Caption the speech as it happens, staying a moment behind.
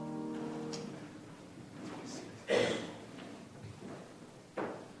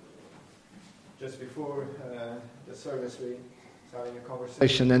just before the service, we were having a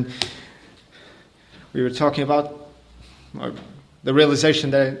conversation, and we were talking about the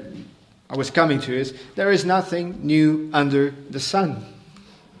realization that I was coming to is there is nothing new under the sun.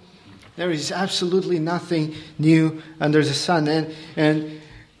 There is absolutely nothing new under the sun, and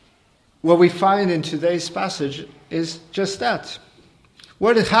what we find in today's passage is just that.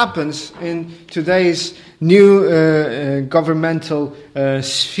 What happens in today's new governmental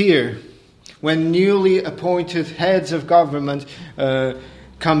sphere when newly appointed heads of government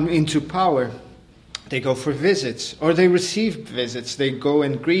come into power? They go for visits, or they receive visits. They go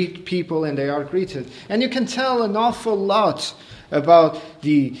and greet people, and they are greeted. And you can tell an awful lot about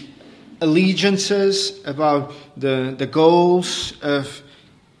the allegiances, about the goals of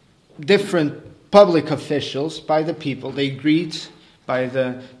different public officials by the people they greet, by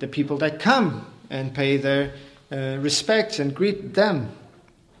the people that come and pay their respects and greet them.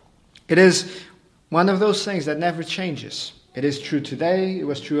 It is one of those things that never changes. It is true today. It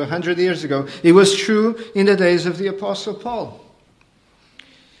was true 100 years ago. It was true in the days of the Apostle Paul.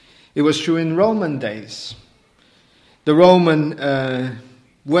 It was true in Roman days. The Roman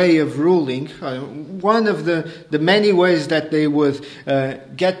way of ruling, one of the many ways that they would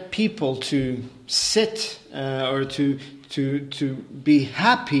get people to sit or to be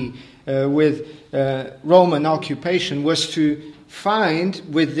happy with Roman occupation was to find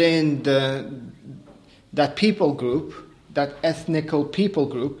within that people group, that ethnical people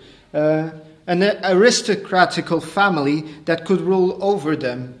group, an aristocratical family that could rule over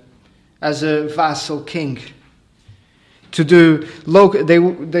them as a vassal king. To do local,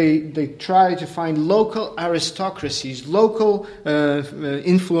 they try to find local aristocracies, local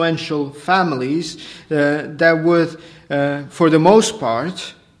influential families that would, for the most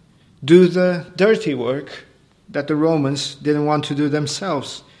part, do the dirty work that the Romans didn't want to do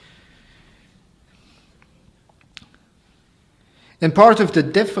themselves. And part of the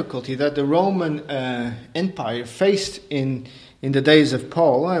difficulty that the Roman Empire faced in the days of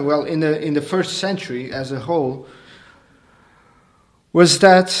Paul, well, in the first century as a whole, was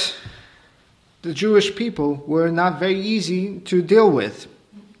that the Jewish people were not very easy to deal with.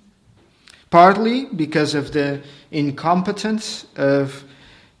 Partly because of the incompetence of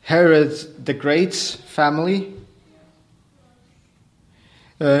Herod the Great's family,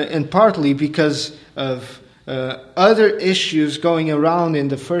 and partly because of other issues going around in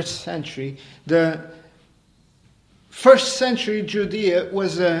the first century. The first century Judea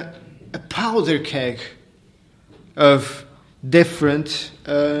was a powder keg of different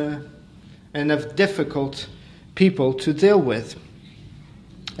and of difficult people to deal with.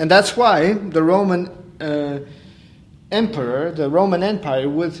 And that's why the Roman emperor, the Roman Empire,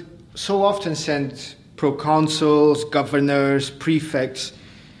 would so often send proconsuls, governors, prefects.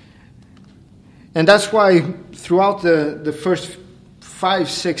 And that's why throughout the first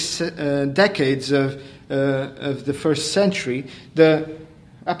 5-6 decades of the first century,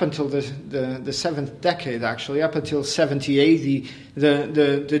 up until the seventh decade, actually, up until 70 AD,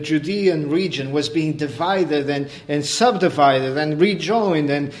 the Judean region was being divided and subdivided and rejoined,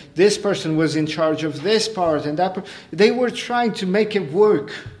 and this person was in charge of this part and that part. They were trying to make it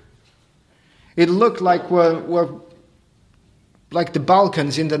work. It looked like like the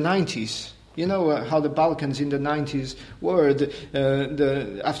Balkans in the 90s. You know how the Balkans in the 90s were,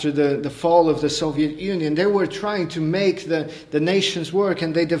 after the fall of the Soviet Union. They were trying to make the nations work,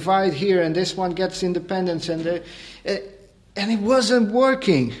 and they divide here, and this one gets independence, and it wasn't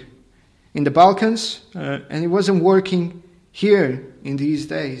working in the Balkans, and it wasn't working here in these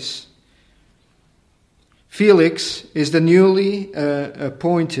days. Festus is the newly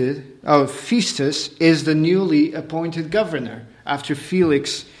appointed governor after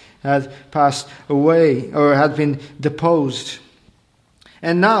Felix had passed away or had been deposed.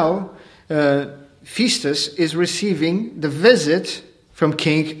 And now Festus is receiving the visit from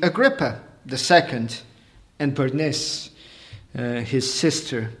King Agrippa II and Bernice, his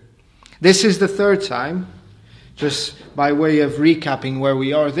sister. This is the third time, just by way of recapping where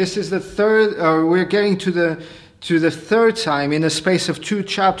we are. This is the third, or we're getting to the third time in a space of 2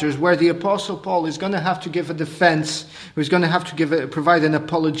 chapters where the Apostle Paul is going to have to give a defense, who's going to have to provide an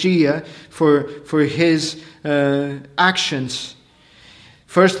apologia for his actions.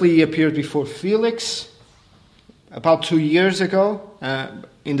 Firstly, he appeared before Felix about 2 years ago,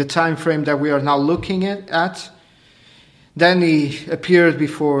 in the time frame that we are now looking at. Then he appeared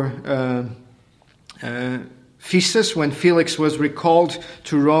before Festus when Felix was recalled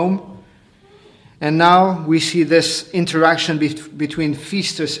to Rome. And now we see this interaction between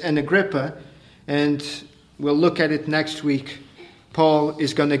Festus and Agrippa, and we'll look at it next week Paul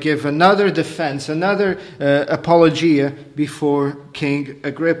is going to give another defense, another apologia before King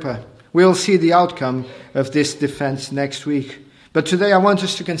Agrippa. We'll see the outcome of this defense next week. But today I want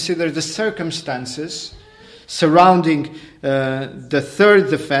us to consider the circumstances surrounding the third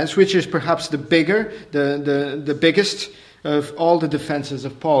defense, which is perhaps the biggest of all the defenses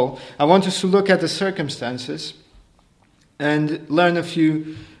of Paul. I want us to look at the circumstances and learn a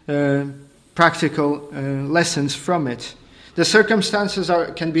few practical lessons from it. The circumstances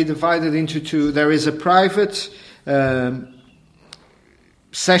can be divided into two. There is a private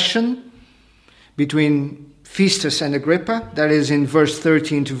session between Festus and Agrippa, that is in verse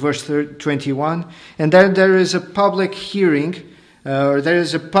 13 to verse 21. And then there is a public hearing, or there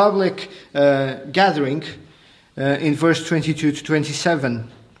is a public gathering in verse 22 to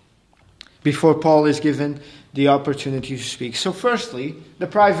 27, before Paul is given the opportunity to speak. So firstly, the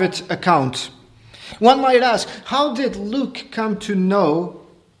private account. One might ask, how did Luke come to know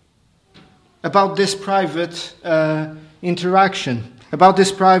about this private interaction, about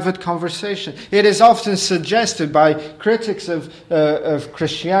this private conversation? It is often suggested by critics of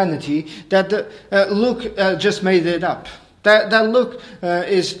Christianity that Luke just made it up. That Luke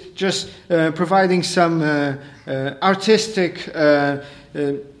is just providing some artistic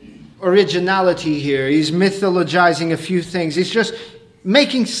originality here. He's mythologizing a few things. He's just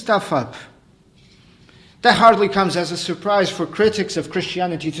making stuff up. That hardly comes as a surprise for critics of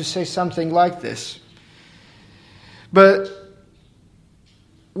Christianity to say something like this. But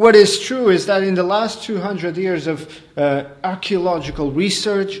what is true is that in the last 200 years of archaeological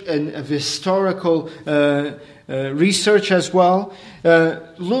research and of historical research as well,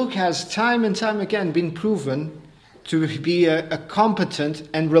 Luke has time and time again been proven to be a competent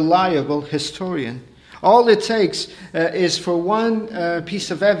and reliable historian. All it takes is for one piece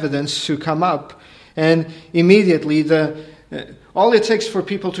of evidence to come up, and immediately all it takes for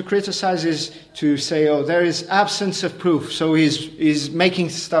people to criticize is to say, oh, there is absence of proof, so he's making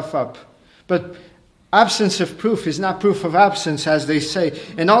stuff up. But absence of proof is not proof of absence, as they say.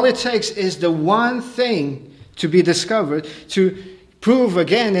 And all it takes is the one thing to be discovered to prove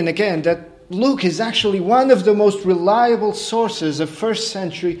again and again that Luke is actually one of the most reliable sources of first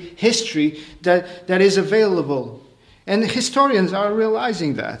century history that is available. And historians are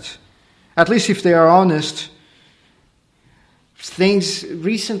realizing that. At least if they are honest. Things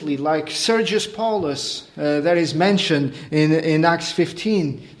recently like Sergius Paulus that is mentioned in Acts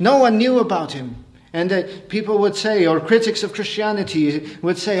 15. No one knew about him. And people would say, or critics of Christianity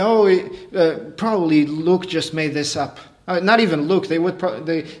would say, probably Luke just made this up. Not even Luke. They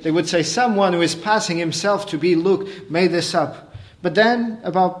would say someone who is passing himself to be Luke made this up. But then,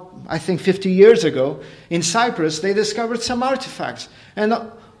 about, I think, 50 years ago, in Cyprus, they discovered some artifacts. And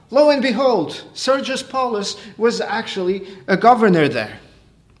lo and behold, Sergius Paulus was actually a governor there.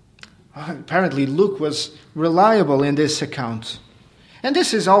 Apparently, Luke was reliable in this account. And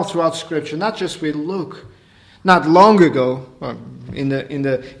this is all throughout Scripture, not just with Luke. Not long ago, in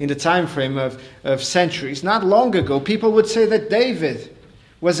the time frame of centuries, not long ago, people would say that David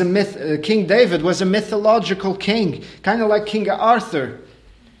was King David was a mythological king, kind of like King Arthur.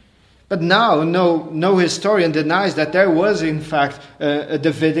 But now, no historian denies that there was, in fact, a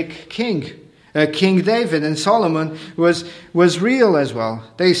Davidic king. King David and Solomon was real as well.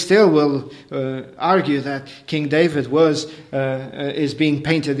 They still will argue that King David is being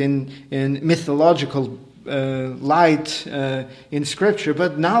painted in mythological light in Scripture,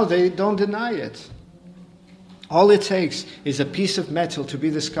 but now they don't deny it. All it takes is a piece of metal to be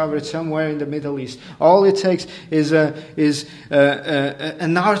discovered somewhere in the Middle East. All it takes is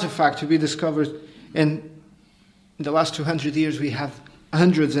an artifact to be discovered. And in the last 200 years, we have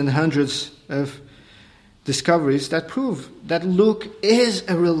hundreds and hundreds of discoveries that prove that Luke is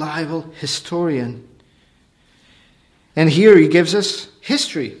a reliable historian. And here he gives us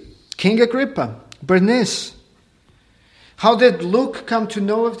history. King Agrippa, Bernice. How did Luke come to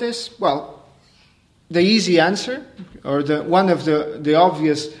know of this? Well, the easy answer, or one of the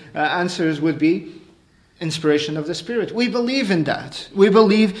obvious answers would be inspiration of the Spirit. We believe in that. We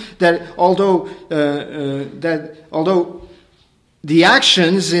believe that although the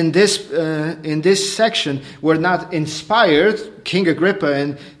actions in this section were not inspired, King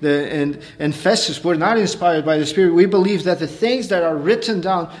Agrippa and Festus were not inspired by the Spirit, we believe that the things that are written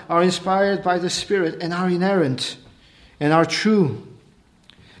down are inspired by the Spirit and are inerrant and are true.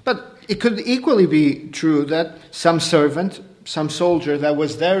 But it could equally be true that some servant, some soldier that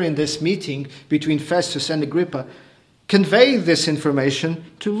was there in this meeting between Festus and Agrippa conveyed this information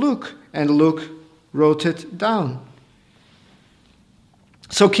to Luke, and Luke wrote it down.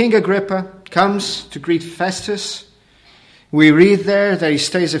 So King Agrippa comes to greet Festus, We read there that he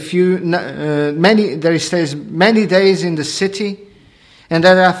stays many days in the city, and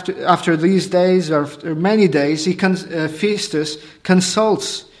that after these days, or after many days, Festus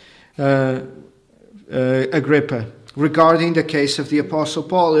consults Agrippa regarding the case of the Apostle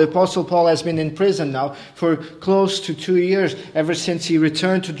Paul. The Apostle Paul has been in prison now for close to 2 years, ever since he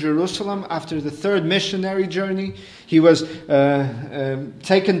returned to Jerusalem after the third missionary journey. He was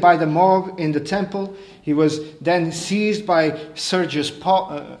taken by the mob in the temple. He was then seized by Claudius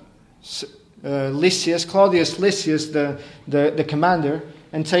Lysias, the commander,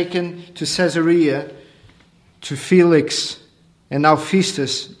 and taken to Caesarea to Felix. And now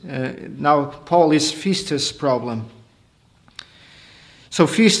Festus, now Paul is Festus' problem. So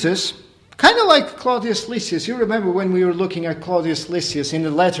Festus, kind of like Claudius Lysias, you remember when we were looking at Claudius Lysias, in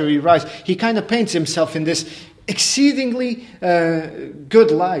the letter he writes, he kind of paints himself in this exceedingly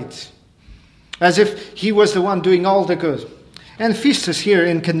good light, as if he was the one doing all the good. And Festus here,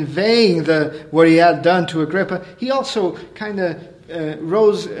 in conveying what he had done to Agrippa, he also kind of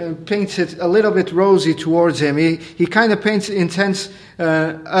paints it a little bit rosy towards him. He kind of intends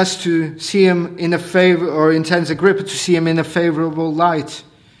us to see him in a favor, or intends Agrippa to see him in a favorable light.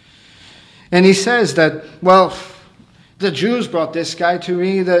 And he says that, well, the Jews brought this guy to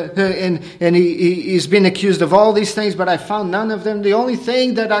me, and he's been accused of all these things, but I found none of them. The only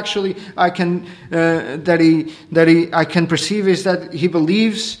thing that actually I can perceive is that he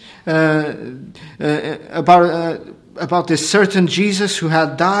believes about this certain Jesus who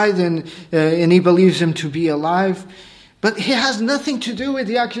had died, and he believes him to be alive. But he has nothing to do with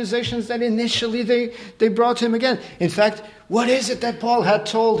the accusations that initially they brought him again. In fact, what is it that Paul had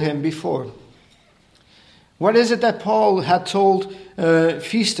told him before? What is it that Paul had told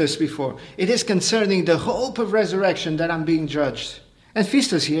Festus before? It is concerning the hope of resurrection that I'm being judged. And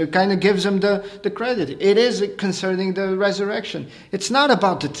Festus here kind of gives him the credit. It is concerning the resurrection. It's not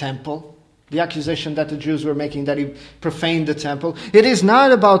about the temple, the accusation that the Jews were making that he profaned the temple. It is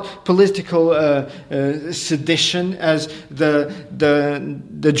not about political sedition, as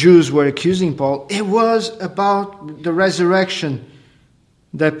the Jews were accusing Paul. It was about the resurrection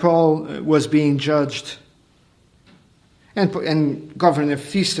that Paul was being judged. And Governor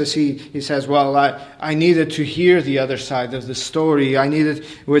Festus, he says, well, I needed to hear the other side of the story.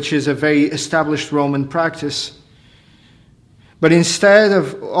 Which is a very established Roman practice. But instead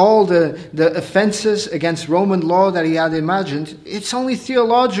of all the offenses against Roman law that he had imagined, it's only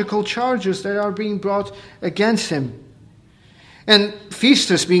theological charges that are being brought against him. And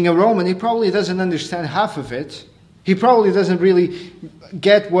Festus, being a Roman, he probably doesn't understand half of it. He probably doesn't really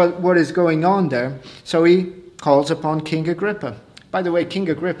get what is going on there. So he calls upon King Agrippa. By the way, King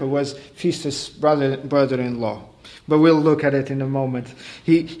Agrippa was Festus' brother-in-law. But we'll look at it in a moment.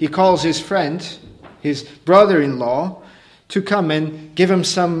 He calls his friend, his brother-in-law, to come and give him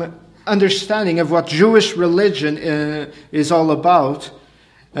some understanding of what Jewish religion is all about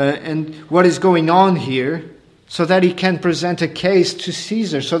and what is going on here, so that he can present a case to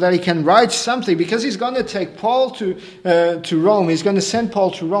Caesar, so that he can write something, because he's going to take Paul to Rome. He's going to send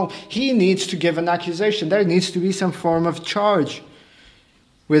Paul to Rome. He needs to give an accusation. There needs to be some form of charge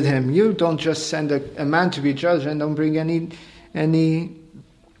with him. You don't just send a man to be judged and don't bring any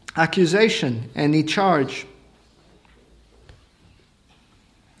accusation, any charge.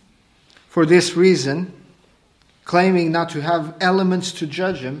 For this reason, claiming not to have elements to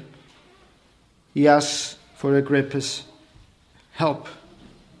judge him, he asks for Agrippa's help.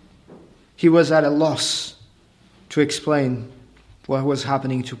 He was at a loss to explain what was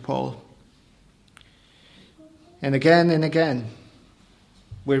happening to Paul. And again,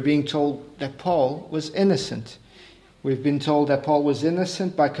 we're being told that Paul was innocent. We've been told that Paul was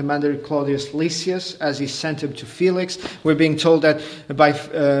innocent by Commander Claudius Lysias as he sent him to Felix. We're being told that by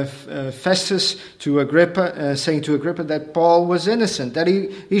Festus to Agrippa, saying to Agrippa that Paul was innocent, that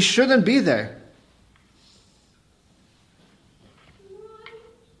he shouldn't be there.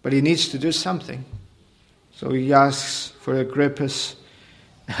 But he needs to do something. So he asks for Agrippa's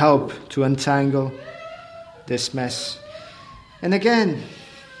help to untangle this mess. And again,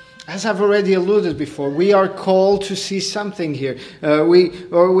 as I've already alluded before, we are called to see something here. There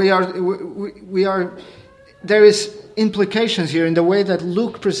is implications here in the way that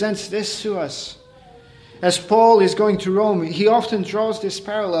Luke presents this to us. As Paul is going to Rome, he often draws these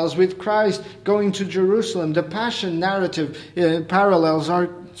parallels with Christ going to Jerusalem. The Passion narrative parallels are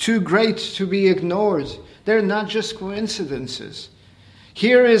too great to be ignored. They're not just coincidences.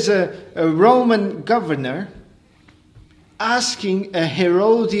 Here is a Roman governor asking a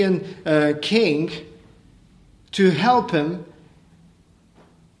Herodian king to help him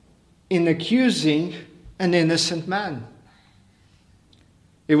in accusing an innocent man.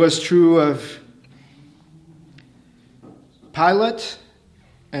 It was true of Pilate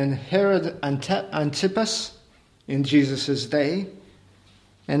and Herod Antipas in Jesus' day.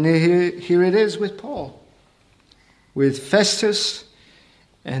 And here it is with Paul, with Festus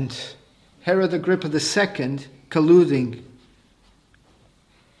and Herod Agrippa II colluding,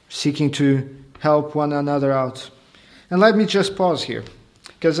 seeking to help one another out. And let me just pause here,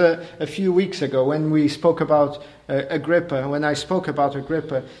 because a few weeks ago when we spoke about when I spoke about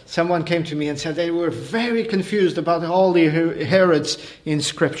Agrippa, someone came to me and said they were very confused about all the Herods in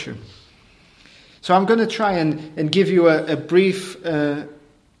Scripture. So I'm going to try and give you a brief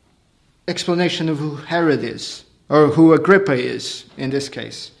explanation of who Herod is, or who Agrippa is in this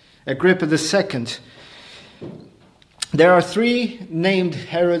case. Agrippa II. There are three named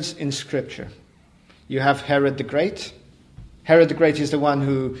Herods in Scripture. You have Herod the Great. Herod the Great is the one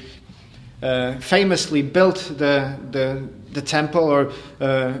who famously built the temple, or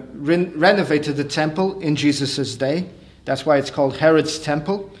renovated the temple in Jesus' day. That's why it's called Herod's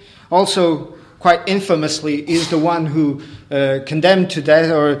Temple. Also, quite infamously, is the one who condemned to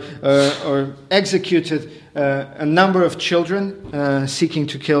death or executed a number of children seeking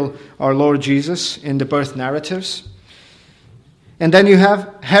to kill our Lord Jesus in the birth narratives. And then you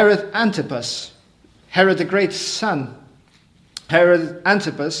have Herod Antipas, Herod the Great's son. Herod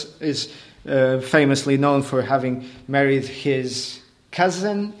Antipas is famously known for having married his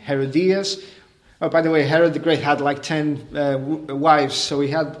cousin, Herodias. Oh, by the way, Herod the Great had like 10 wives, so he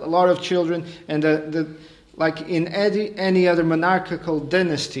had a lot of children. And like in any other monarchical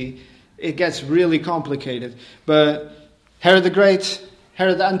dynasty, it gets really complicated. But Herod the Great,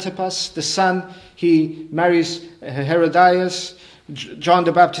 Herod Antipas, the son, he marries Herodias. John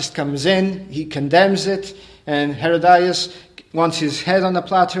the Baptist comes in, he condemns it, and Herodias wants his head on a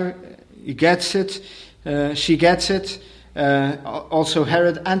platter. He gets it, she gets it. Also,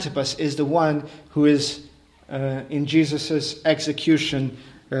 Herod Antipas is the one who is in Jesus' execution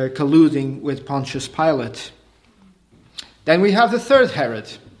colluding with Pontius Pilate. Then we have the third Herod,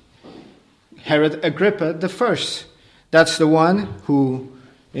 Herod Agrippa I. That's the one who,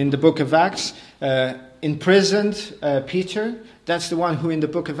 in the book of Acts, imprisoned Peter. That's the one who, in the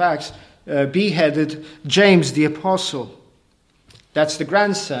book of Acts, beheaded James the Apostle. That's the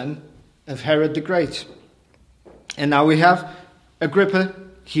grandson of Herod the Great. And now we have Agrippa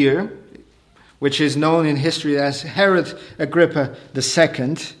here, which is known in history as Herod Agrippa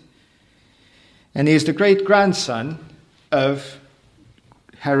II. And he is the great-grandson of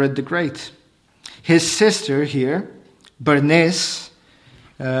Herod the Great. His sister here, Bernice,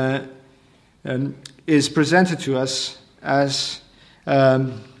 is presented to us as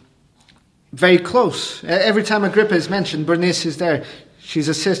very close. Every time Agrippa is mentioned, Bernice is there. She's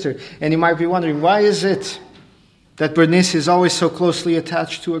a sister. And you might be wondering, why is it that Bernice is always so closely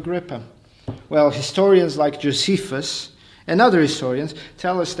attached to Agrippa? Well, historians like Josephus and other historians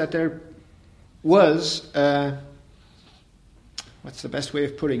tell us that there was, what's the best way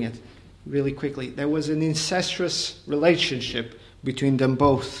of putting it? Really quickly, there was an incestuous relationship between them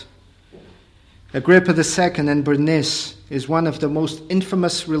both. Agrippa II and Bernice is one of the most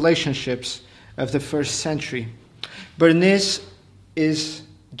infamous relationships of the first century. Bernice is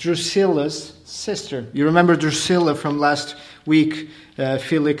Drusilla's sister. You remember Drusilla from last week,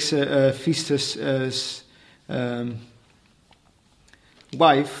 Festus'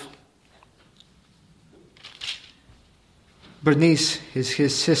 wife. Bernice is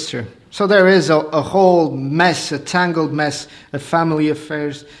his sister. So there is a whole mess, a tangled mess of family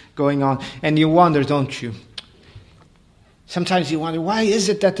affairs going on. And you wonder, don't you? Sometimes you wonder, why is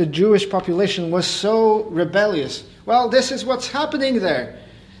it that the Jewish population was so rebellious? Well, this is what's happening there.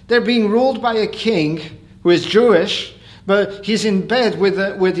 They're being ruled by a king who is Jewish, but he's in bed with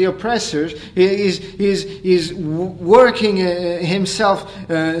the oppressors. He's working himself,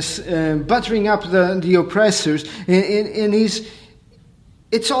 buttering up the oppressors, and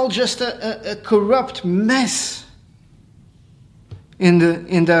it's all just a corrupt mess in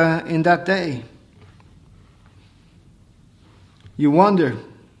that day. You wonder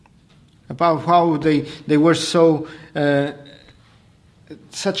about how they were so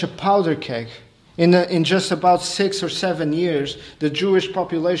such a powder keg. In just about 6 or 7 years, the Jewish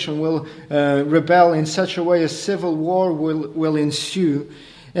population will rebel in such a way a civil war will ensue,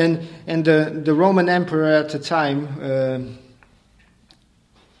 and the Roman emperor at the time,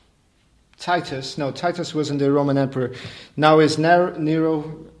 Titus wasn't the Roman emperor. Now is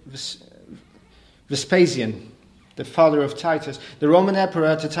Nero Vespasian, the father of Titus. The Roman emperor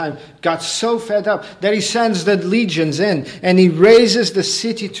at the time got so fed up that he sends the legions in and he razes the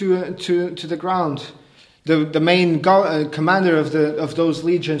city to the ground. The main commander of those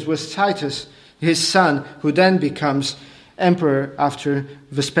legions was Titus, his son, who then becomes emperor after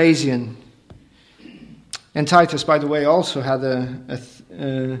Vespasian. And Titus, by the way, also had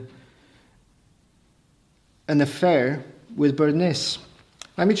an affair with Bernice.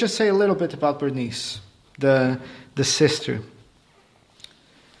 Let me just say a little bit about Bernice, the sister.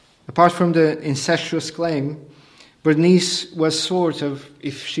 Apart from the incestuous claim, Bernice was sort of,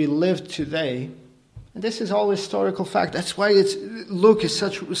 if she lived today, and this is all historical fact. That's why Luke is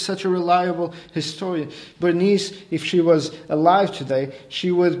such a reliable historian. Bernice, if she was alive today,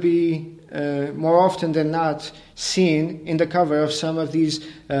 she would be more often than not seen in the cover of some of these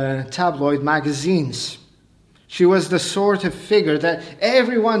tabloid magazines. She was the sort of figure that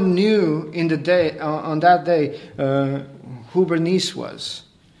everyone knew on that day who Bernice was.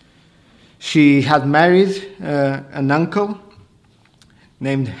 She had married an uncle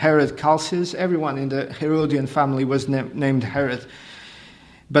named Herod Calsius. Everyone in the Herodian family was named Herod.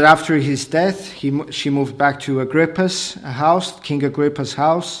 But after his death, she moved back to Agrippa's house, King Agrippa's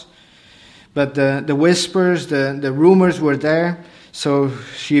house. But the whispers, the rumors were there. So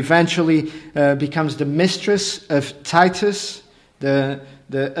she eventually becomes the mistress of Titus, the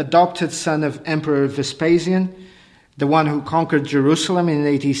adopted son of Emperor Vespasian, the one who conquered Jerusalem in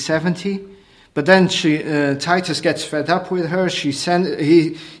AD 70. But then Titus gets fed up with her. He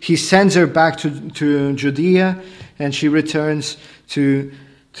sends her back to Judea, and she returns to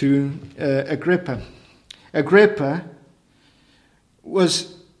Agrippa. Agrippa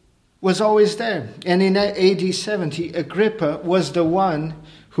was always there. And in AD 70, Agrippa was the one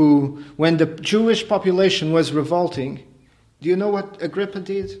who, when the Jewish population was revolting, do you know what Agrippa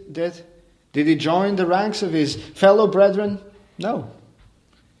did? Did he join the ranks of his fellow brethren? No.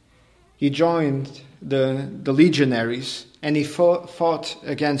 He joined the legionaries, and he fought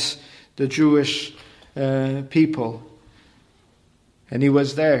against the Jewish people. And he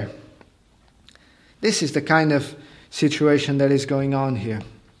was there. This is the kind of situation that is going on here.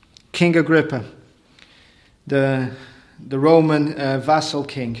 King Agrippa, the Roman vassal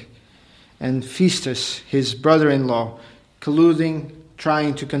king, and Festus, his brother-in-law, colluding,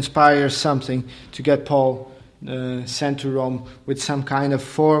 trying to conspire something to get Paul sent to Rome with some kind of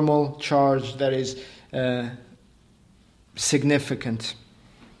formal charge that is significant.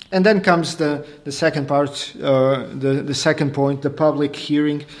 And then comes the second part, the second point, the public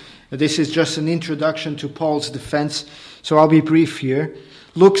hearing. This is just an introduction to Paul's defense, so I'll be brief here.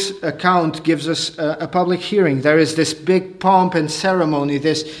 Luke's account gives us a public hearing. There is this big pomp and ceremony,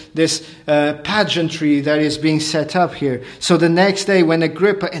 this pageantry that is being set up here. So the next day when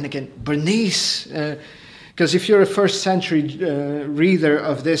Agrippa, and again, Bernice, because if you're a first century reader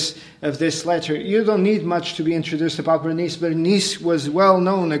of this letter, you don't need much to be introduced about Bernice. Bernice was well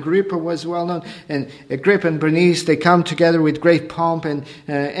known. Agrippa was well known. And Agrippa and Bernice, they come together with great pomp and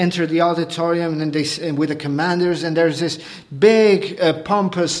enter the auditorium and with the commanders. And there's this big,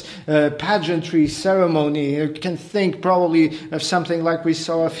 pompous pageantry ceremony. You can think probably of something like we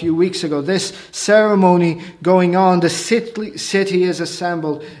saw a few weeks ago. This ceremony going on, the city is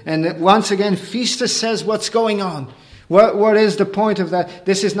assembled. And once again, Festus says what's going on. What is the point of that?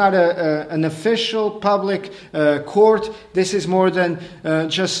 This is not an official public court. This is more than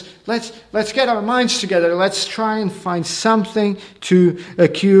just let's get our minds together. Let's try and find something to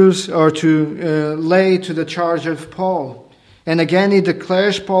accuse or to lay to the charge of Paul. And again, he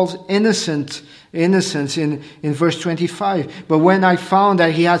declares Paul's innocence in verse 25. But when I found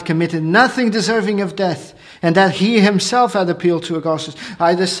that he had committed nothing deserving of death, and that he himself had appealed to Augustus,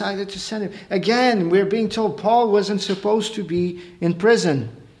 I decided to send him. Again, we're being told Paul wasn't supposed to be in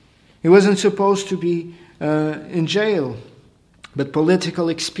prison. He wasn't supposed to be in jail. But political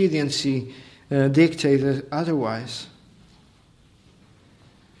expediency dictated otherwise.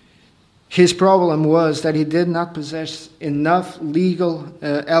 His problem was that he did not possess enough legal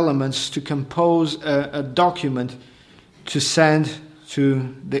elements to compose a document to send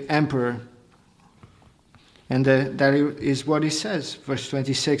to the emperor. And that is what he says, verse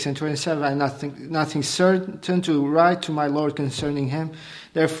 26 and 27. I have nothing certain to write to my Lord concerning him.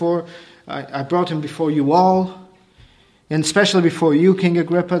 Therefore, I brought him before you all, and especially before you, King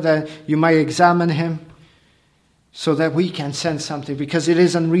Agrippa, that you might examine him, so that we can send something, because it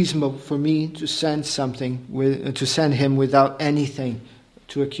is unreasonable for me to send him without anything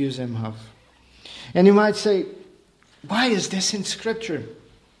to accuse him of. And you might say, why is this in Scripture?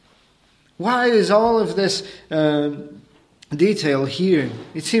 Why is all of this detail here?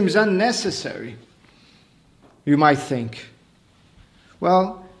 It seems unnecessary, you might think.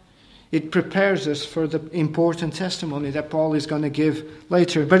 Well, It prepares us for the important testimony that Paul is going to give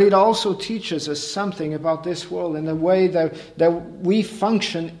later. But it also teaches us something about this world and the way that we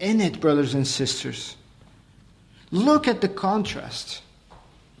function in it, brothers and sisters. Look at the contrast.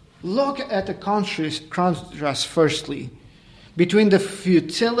 Look at the contrast firstly, between the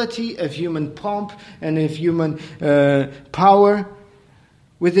futility of human pomp and of human power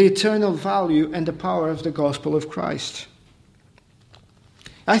with the eternal value and the power of the gospel of Christ.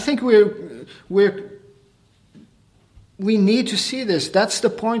 I think we need to see this. That's the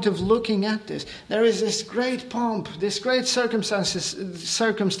point of looking at this. There is this great pomp, this great circumstance,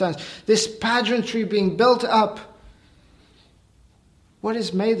 this pageantry being built up. What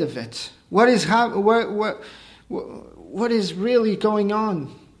is made of it? What is really going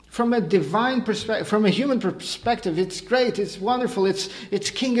on? From a divine perspective, from a human perspective, it's great, it's wonderful, it's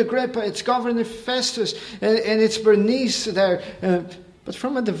King Agrippa, it's Governor Festus, and it's Bernice there. But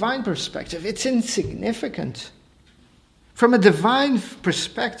from a divine perspective, it's insignificant. From a divine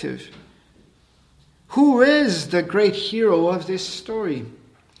perspective, who is the great hero of this story?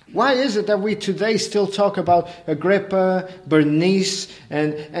 Why is it that we today still talk about Agrippa, Bernice,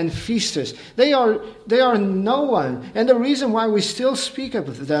 and Festus? They are no one. And the reason why we still speak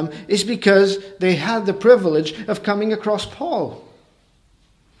of them is because they had the privilege of coming across Paul.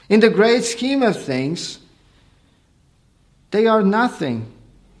 In the great scheme of things, they are nothing.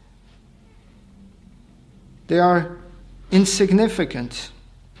 They are insignificant.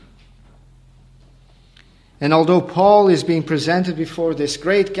 And although Paul is being presented before this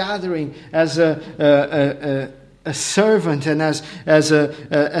great gathering as a servant and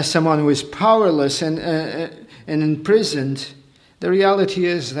as someone who is powerless and imprisoned, the reality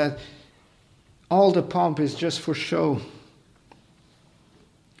is that all the pomp is just for show.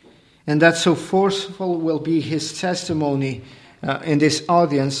 And that so forceful will be his testimony in this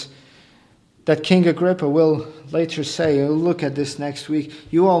audience that King Agrippa will later say, we'll look at this next week,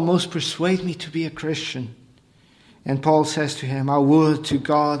 you almost persuade me to be a Christian. And Paul says to him, I would to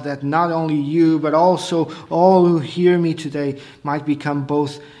God that not only you, but also all who hear me today might become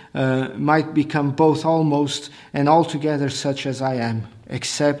both almost and altogether such as I am,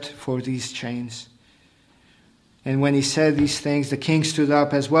 except for these chains. And when he said these things, the king stood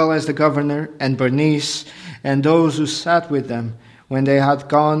up, as well as the governor and Bernice, and those who sat with them. When they had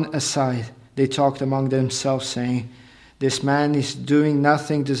gone aside, they talked among themselves, saying, this man is doing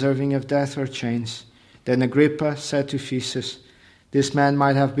nothing deserving of death or chains. Then Agrippa said to Festus, this man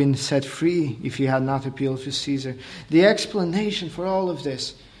might have been set free if he had not appealed to Caesar. The explanation for all of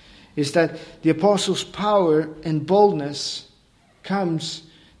this is that the apostle's power and boldness comes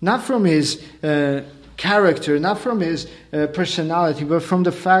not from his character, not from his personality, but from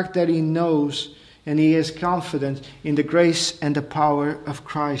the fact that he knows and he is confident in the grace and the power of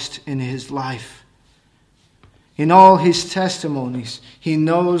Christ in his life. In all his testimonies, he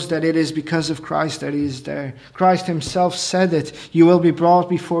knows that it is because of Christ that he is there. Christ himself said it, you will be brought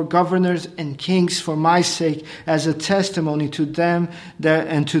before governors and kings for my sake as a testimony to them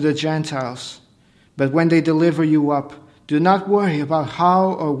and to the Gentiles. But when they deliver you up, do not worry about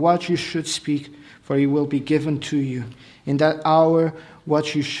how or what you should speak, for it will be given to you in that hour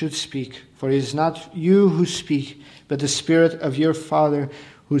what you should speak. For it is not you who speak, but the Spirit of your Father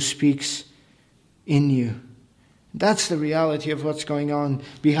who speaks in you. That's the reality of what's going on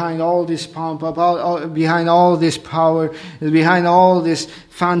behind all this pomp, behind all this power, behind all this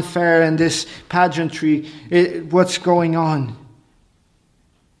fanfare and this pageantry. What's going on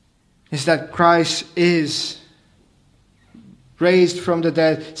is that Christ is raised from the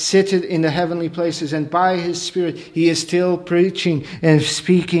dead, seated in the heavenly places, and by his Spirit he is still preaching and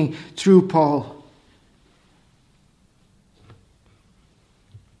speaking through Paul.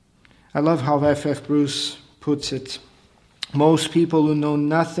 I love how F.F. Bruce puts it. Most people who know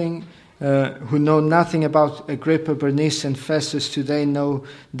nothing about Agrippa, Bernice, and Festus today know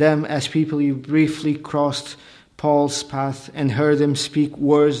them as people who briefly crossed Paul's path and heard him speak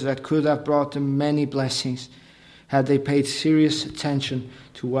words that could have brought them many blessings had they paid serious attention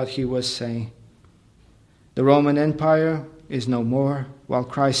to what he was saying. The Roman Empire is no more, while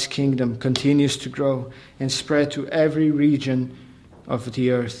Christ's kingdom continues to grow and spread to every region of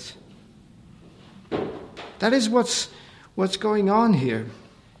the earth. That is what's going on here.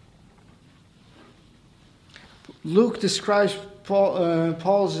 Luke describes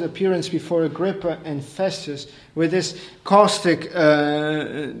Paul's appearance before Agrippa and Festus with this caustic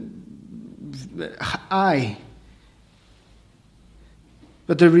eye.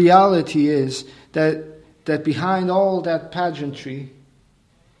 But the reality is that behind all that pageantry,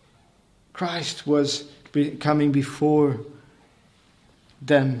 Christ was coming before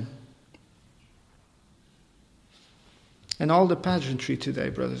them And all the pageantry today,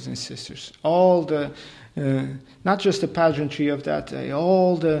 brothers and sisters, all the, not just the pageantry of that day,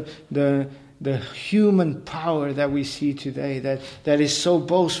 all the human power that we see today, that is so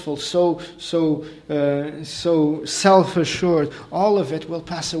boastful, so self-assured, all of it will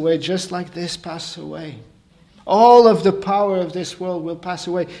pass away just like this passed away. All of the power of this world will pass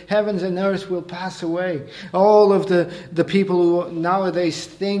away. Heavens and earth will pass away. All of the people who nowadays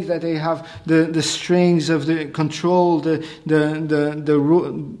think that they have the strings of the control, the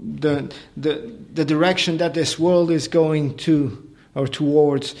direction that this world is going to or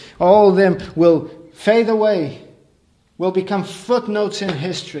towards, all of them will fade away, will become footnotes in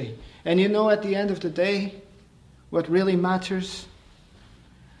history. And you know, at the end of the day, what really matters?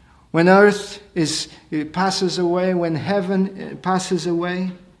 When earth passes away, when heaven passes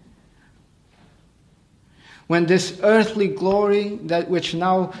away, when this earthly glory, that which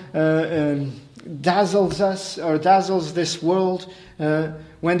now dazzles us or dazzles this world,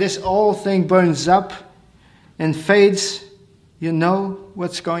 when this whole thing burns up and fades, you know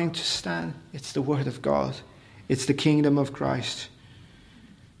what's going to stand? It's the Word of God. It's the kingdom of Christ.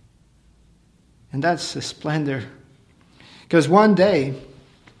 And that's the splendor. Because one day,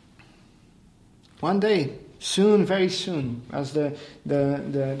 soon, very soon, as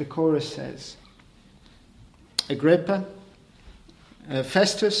the chorus says, Agrippa,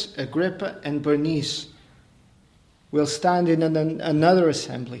 Festus, Agrippa, and Bernice will stand in another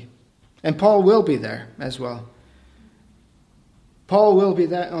assembly. And Paul will be there as well. Paul will be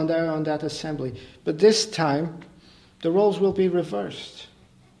there on that assembly. But this time, the roles will be reversed.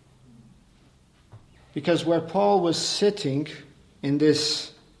 Because where Paul was sitting in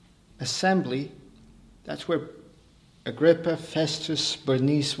this assembly, that's where Agrippa, Festus,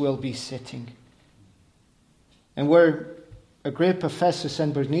 Bernice will be sitting. And where Agrippa, Festus,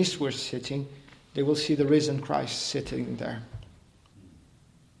 and Bernice were sitting, they will see the risen Christ sitting there.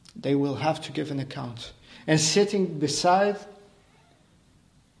 They will have to give an account. And sitting beside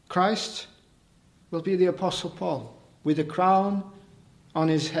Christ will be the Apostle Paul, with a crown on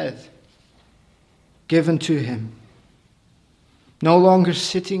his head, given to him. No longer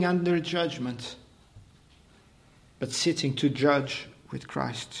sitting under judgment, but sitting to judge with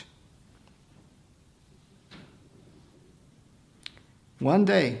Christ. One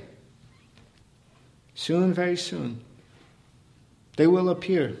day, soon, very soon, they will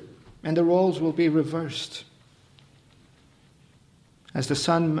appear and the roles will be reversed. As the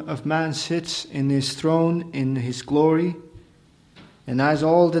Son of Man sits in his throne in his glory, and as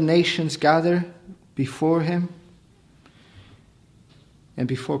all the nations gather before him, and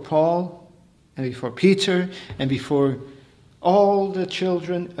before Paul, and before Peter, and before all the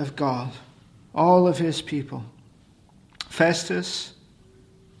children of God, all of his people, Festus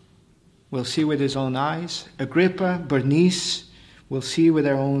will see with his own eyes. Agrippa, Bernice will see with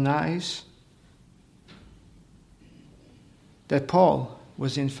their own eyes that Paul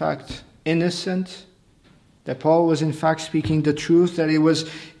was in fact innocent, that Paul was in fact speaking the truth, that it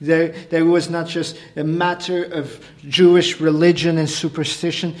was not just a matter of Jewish religion and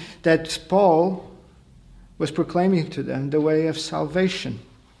superstition, that Paul was proclaiming to them the way of salvation.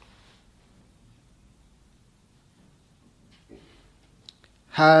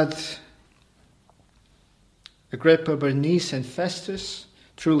 Had Agrippa, Bernice, and Festus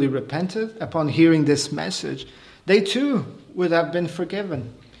truly repented upon hearing this message, they too would have been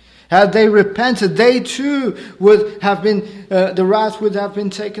forgiven. Had they repented, they too would have been, the wrath would have been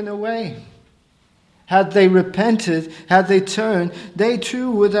taken away. Had they repented, had they turned, they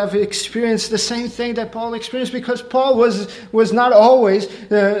too would have experienced the same thing that Paul experienced, because Paul was not always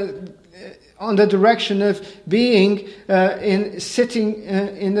on the direction of being sitting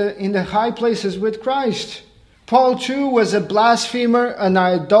in the high places with Christ. Paul too was a blasphemer, an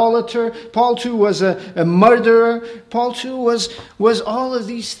idolater. Paul too was a murderer. Paul too was all of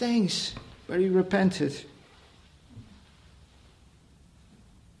these things, but he repented.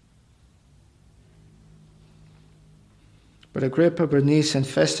 But Agrippa, Bernice, and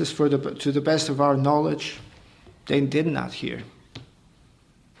Festus, to the best of our knowledge, they did not hear.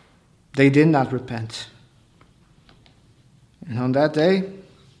 They did not repent. And on that day,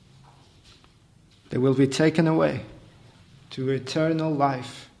 they will be taken away to eternal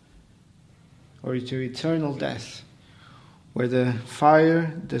life, or to eternal death, where the fire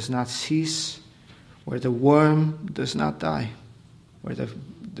does not cease, where the worm does not die, where the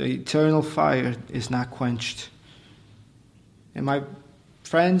eternal fire is not quenched. And my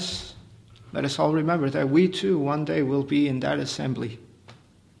friends, let us all remember that we too one day will be in that assembly.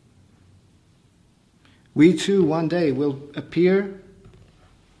 We too one day will appear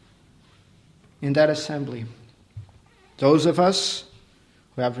in that assembly, Those of us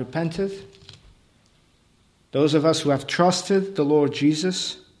who have repented, those of us who have trusted the Lord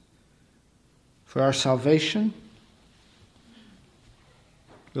Jesus for our salvation,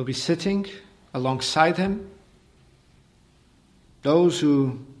 will be sitting alongside him. Those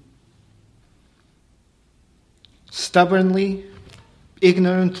who stubbornly,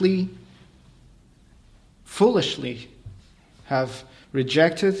 ignorantly, foolishly have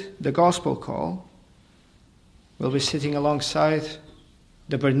rejected the gospel call will be sitting alongside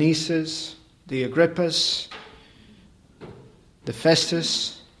the Bernices, the Agrippas, the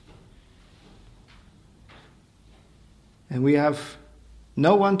Festus, and we have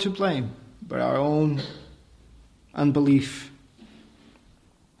no one to blame but our own unbelief.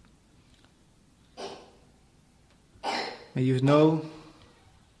 May you know,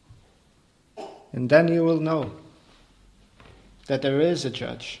 and then you will know that there is a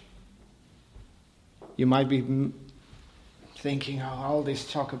judge. You might be thinking, all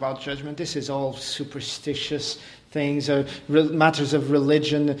this talk about judgment, this is all superstitious things, matters of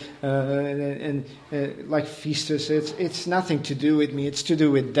religion, and like Festus, it's nothing to do with me, it's to do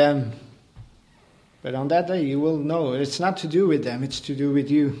with them. But on that day you will know it's not to do with them, it's to do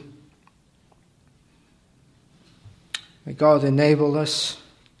with you. May God enable us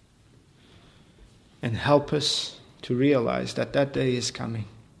and help us to realize that that day is coming.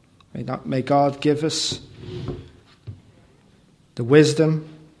 May God give us the wisdom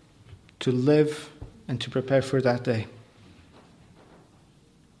to live and to prepare for that day.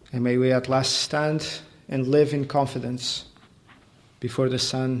 And may we at last stand and live in confidence before the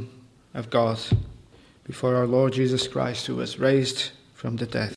Son of God, before our Lord Jesus Christ, who was raised from the dead.